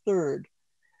 1/3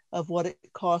 of what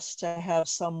it costs to have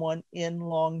someone in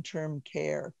long-term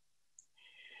care.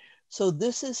 So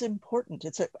this is important.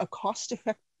 It's a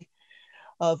cost-effective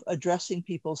of addressing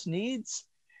people's needs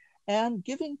and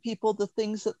giving people the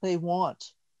things that they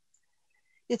want.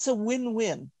 It's a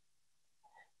win-win.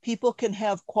 People can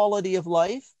have quality of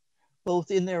life,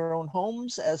 both in their own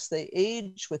homes as they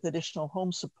age with additional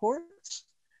home supports,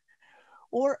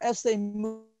 or as they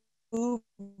move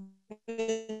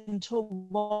into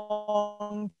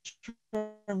long-term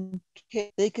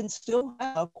care, they can still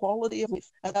have quality of life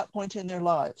at that point in their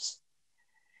lives.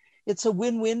 It's a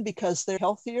win-win because they're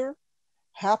healthier,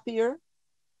 happier,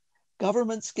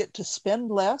 governments get to spend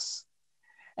less,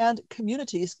 and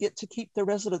communities get to keep their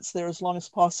residents there as long as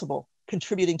possible,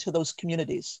 contributing to those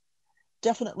communities.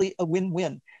 Definitely a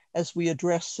win-win as we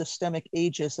address systemic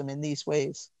ageism in these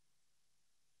ways.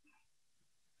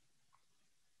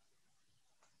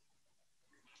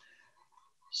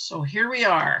 So here we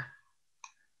are.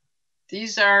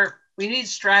 We need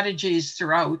strategies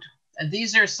throughout, and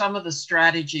these are some of the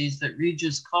strategies that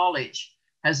Regis College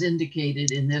has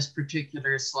indicated in this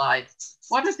particular slide.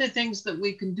 What are the things that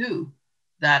we can do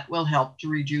that will help to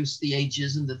reduce the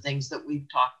ageism, the things that we've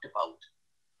talked about?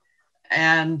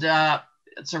 And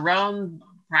it's around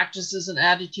practices and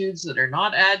attitudes that are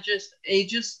not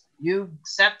ageist. You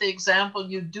set the example,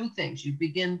 you do things, you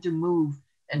begin to move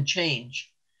and change.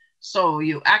 So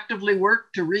you actively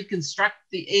work to reconstruct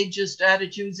the ageist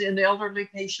attitudes in elderly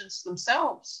patients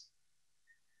themselves.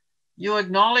 You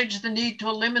acknowledge the need to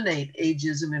eliminate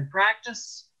ageism in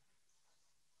practice,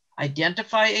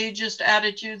 identify ageist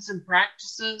attitudes and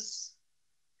practices.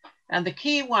 And the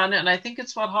key one, and I think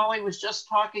it's what Holly was just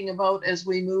talking about as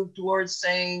we move towards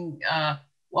saying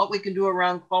what we can do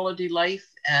around quality life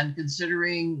and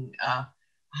considering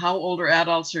how older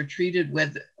adults are treated,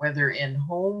 whether in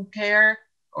home care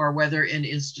or whether in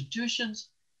institutions,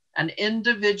 an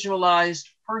individualized,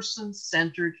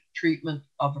 person-centered treatment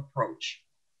of approach.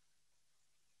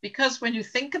 Because when you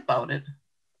think about it,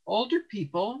 older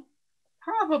people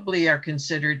probably are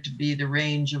considered to be the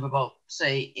range of about,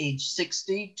 say, age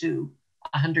 60 to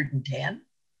 110.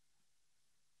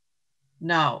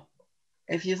 Now,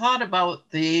 if you thought about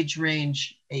the age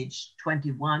range, age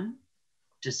 21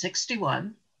 to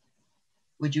 61,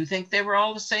 would you think they were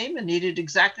all the same and needed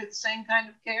exactly the same kind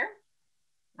of care?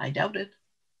 I doubt it.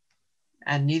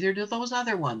 And neither do those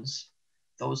other ones,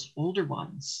 those older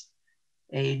ones,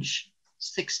 age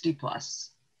 60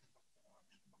 plus.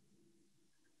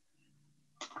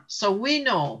 So we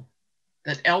know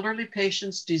that elderly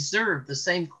patients deserve the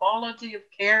same quality of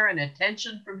care and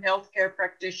attention from healthcare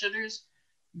practitioners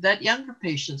that younger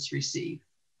patients receive.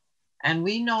 And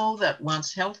we know that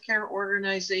once healthcare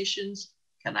organizations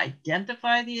can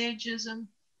identify the ageism,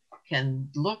 can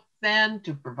look then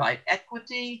to provide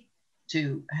equity,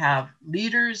 to have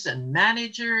leaders and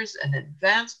managers and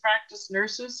advanced practice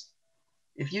nurses,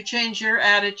 if you change your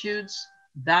attitudes,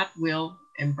 that will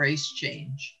embrace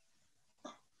change.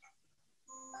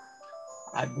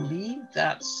 I believe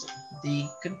that's the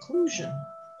conclusion.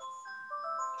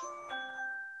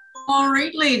 All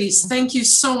right, ladies, thank you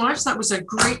so much. That was a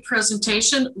great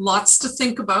presentation. Lots to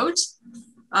think about,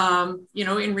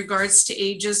 in regards to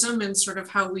ageism and sort of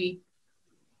how we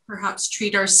perhaps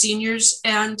treat our seniors.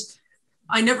 And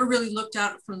I never really looked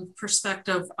at it from the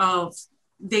perspective of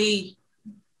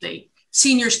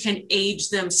seniors can age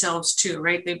themselves too,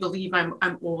 right? They believe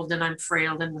I'm old and I'm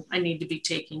frail and I need to be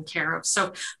taken care of.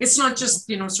 So it's not just,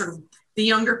 sort of the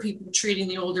younger people treating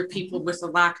the older people with a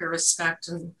lack of respect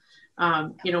and,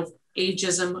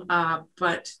 ageism,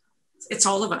 but it's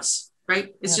all of us,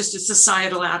 right? It's just a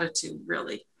societal attitude,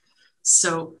 really.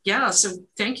 So, yeah, so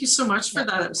thank you so much for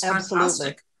that. It was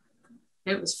fantastic.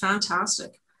 It was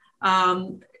fantastic.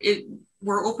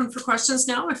 We're open for questions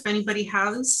now. If anybody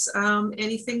has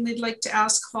anything they'd like to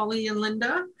ask Holly and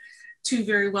Linda, two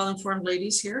very well-informed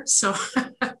ladies here. So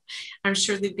I'm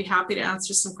sure they'd be happy to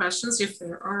answer some questions if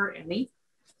there are any.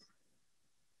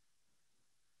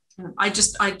 I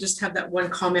just have that one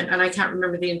comment, and I can't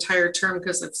remember the entire term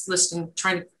because I was listening,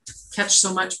 trying to catch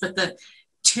so much, but the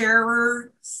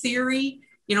terror theory,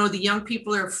 the young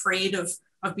people are afraid of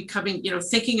becoming,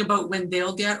 thinking about when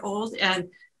they'll get old. And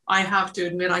I have to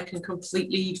admit, I can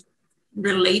completely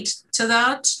relate to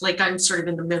that. Like, I'm sort of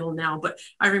in the middle now, but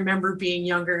I remember being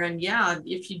younger, and yeah,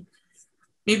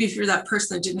 if you're that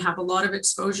person that didn't have a lot of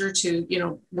exposure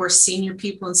to, more senior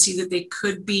people and see that they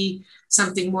could be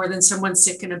something more than someone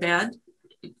sick in a bed,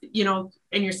 and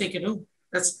you're thinking, oh,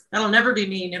 that'll never be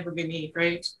me,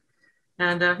 right?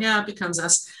 And yeah, it becomes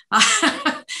us.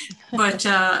 But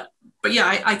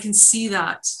yeah, I can see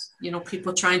that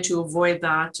people trying to avoid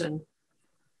that and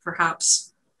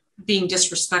perhaps being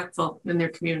disrespectful in their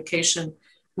communication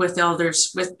with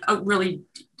elders without really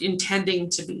intending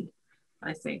to be,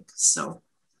 I think. So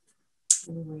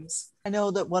anyways. I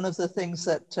know that one of the things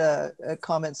that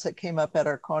comments that came up at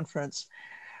our conference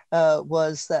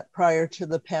was that prior to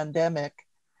the pandemic,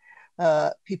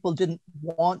 people didn't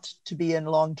want to be in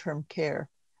long-term care,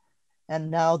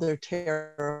 and now they're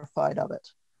terrified of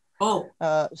it. Oh.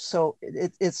 So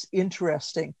it's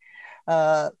interesting.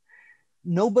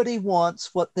 Nobody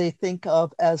wants what they think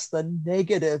of as the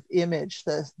negative image,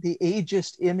 the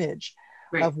ageist image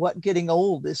right. of what getting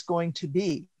old is going to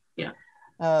be. Yeah.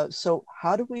 So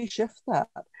how do we shift that?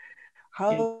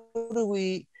 How do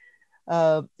we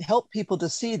help people to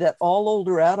see that all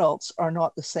older adults are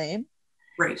not the same?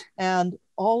 Right. And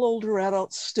all older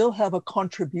adults still have a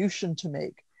contribution to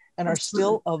make and Absolutely. are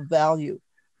still of value,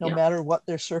 no matter what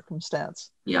their circumstance.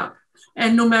 Yeah.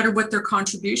 And no matter what their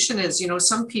contribution is,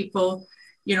 some people,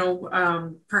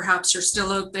 perhaps are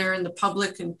still out there in the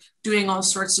public and doing all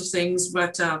sorts of things,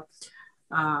 but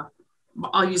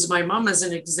I'll use my mom as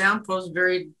an example. She's a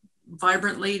very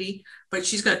vibrant lady, but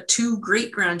she's got 2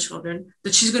 great grandchildren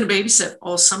that she's going to babysit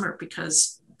all summer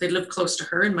because they live close to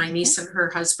her, and my niece and her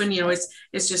husband,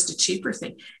 it's just a cheaper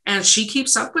thing. And she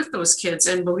keeps up with those kids,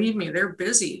 and believe me, they're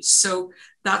busy. So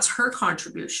that's her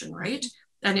contribution, right?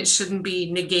 And it shouldn't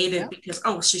be negated because,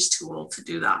 she's too old to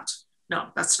do that. No,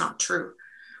 that's not true.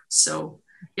 So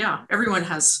yeah, everyone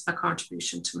has a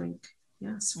contribution to make.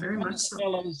 Yes, very much so.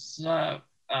 Fellows,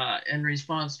 in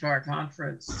response to our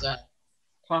conference,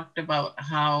 talked about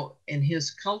how in his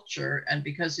culture, and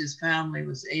because his family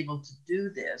was able to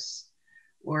do this,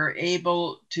 were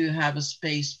able to have a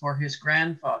space for his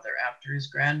grandfather. After his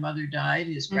grandmother died,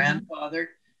 his grandfather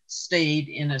stayed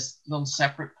in a little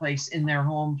separate place in their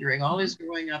home during all his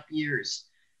growing up years.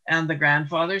 And the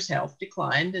grandfather's health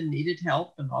declined and needed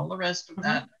help and all the rest of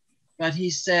that. But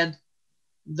he said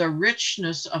the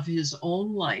richness of his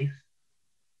own life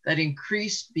that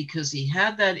increased because he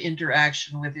had that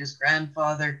interaction with his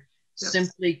grandfather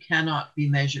simply cannot be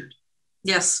measured.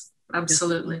 Yes,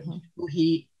 absolutely.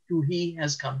 Who he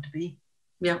has come to be.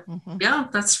 Yeah, yeah,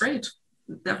 that's right.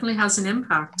 It definitely has an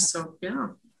impact. So yeah.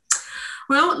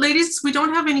 Well, ladies, we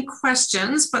don't have any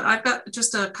questions, but I've got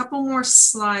just a couple more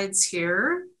slides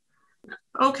here.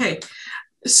 Okay.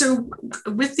 So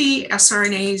with the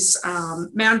SRNA's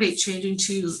mandate changing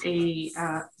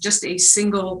to just a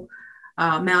single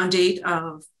mandate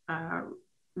of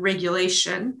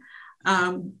regulation,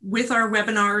 with our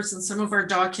webinars and some of our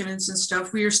documents and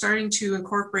stuff, we are starting to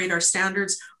incorporate our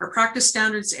standards, our practice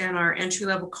standards, and our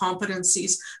entry-level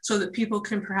competencies so that people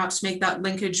can perhaps make that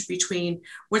linkage between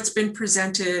what's been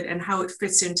presented and how it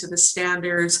fits into the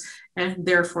standards, and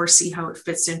therefore see how it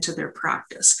fits into their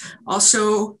practice.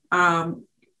 Also,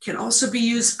 can also be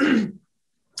used,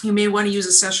 you may want to use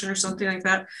a session or something like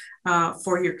that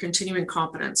for your continuing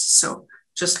competence. So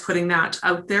just putting that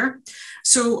out there.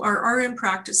 So our RM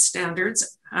practice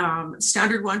standards,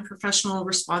 standard 1, professional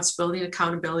responsibility and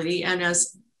accountability. And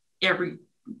as every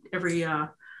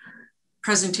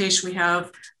presentation we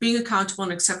have, being accountable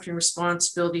and accepting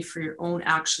responsibility for your own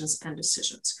actions and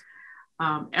decisions.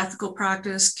 Ethical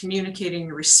practice, communicating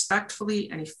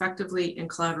respectfully and effectively in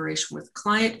collaboration with the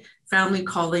client, family,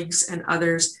 colleagues, and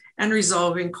others, and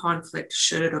resolving conflict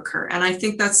should it occur. And I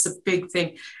think that's the big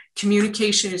thing.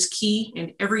 Communication is key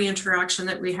in every interaction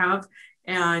that we have.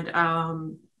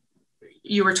 And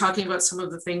you were talking about some of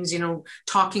the things,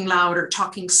 talking loud or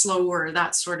talking slow or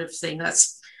that sort of thing.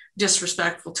 That's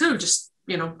disrespectful too. Just,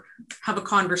 have a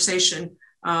conversation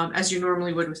as you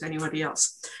normally would with anybody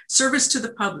else. Service to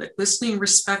the public, listening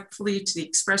respectfully to the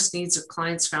expressed needs of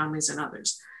clients, families, and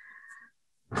others.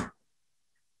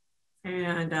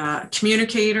 And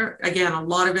communicator, again, a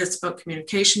lot of it's about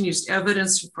communication, used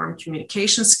evidence to form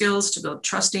communication skills to build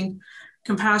trusting,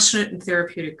 compassionate, and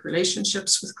therapeutic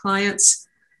relationships with clients.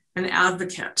 An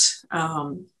advocate,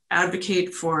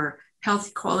 advocate for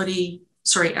health,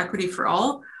 equity for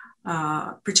all,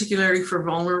 particularly for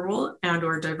vulnerable and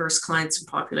or diverse clients and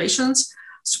populations.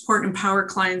 Support and empower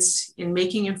clients in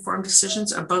making informed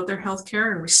decisions about their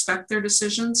healthcare and respect their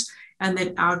decisions, and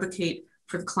then advocate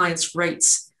for the client's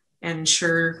rights and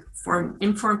ensure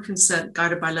informed consent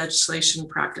guided by legislation,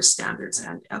 practice standards,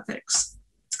 and ethics.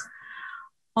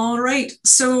 All right,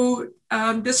 so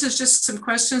this is just some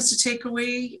questions to take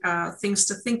away, things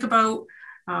to think about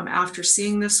after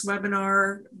seeing this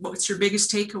webinar. What's your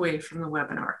biggest takeaway from the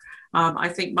webinar? I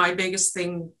think my biggest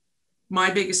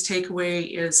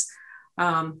takeaway is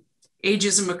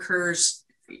ageism occurs,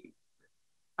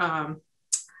 how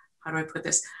do I put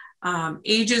this?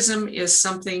 Ageism is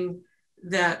something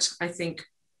that I think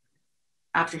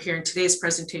after hearing today's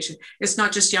presentation, it's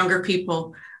not just younger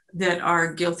people that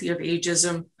are guilty of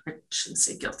ageism. I shouldn't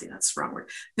say guilty, that's the wrong word,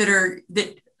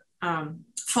 that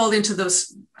fall into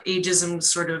those ageism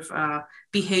sort of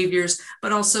behaviors,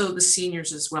 but also the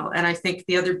seniors as well. And I think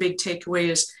the other big takeaway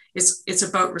is it's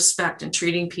about respect and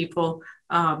treating people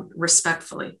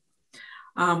respectfully.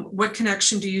 What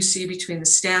connection do you see between the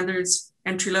standards,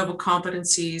 entry-level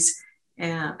competencies,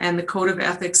 and the code of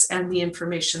ethics and the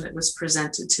information that was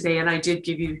presented today? And I did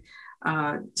give you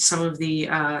some of the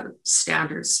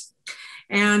standards.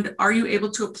 And are you able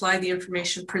to apply the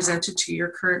information presented to your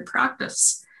current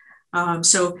practice?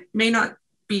 So it may not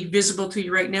be visible to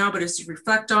you right now, but as you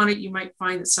reflect on it, you might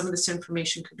find that some of this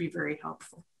information could be very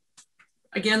helpful.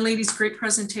 Again, ladies, great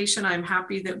presentation. I'm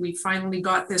happy that we finally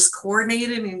got this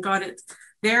coordinated and got it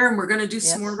there, and we're going to do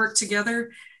some more work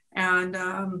together. And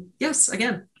yes,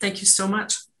 again, thank you so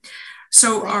much.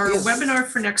 So our webinar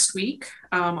for next week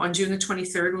on June the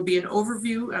 23rd will be an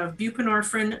overview of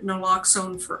buprenorphine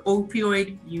naloxone for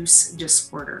opioid use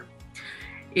disorder.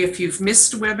 If you've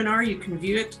missed a webinar, you can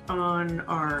view it on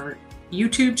our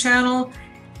YouTube channel.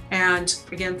 And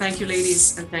again, thank you,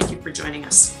 ladies, and thank you for joining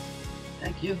us.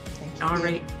 Thank you. All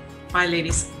right. Bye,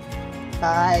 ladies.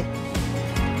 Bye.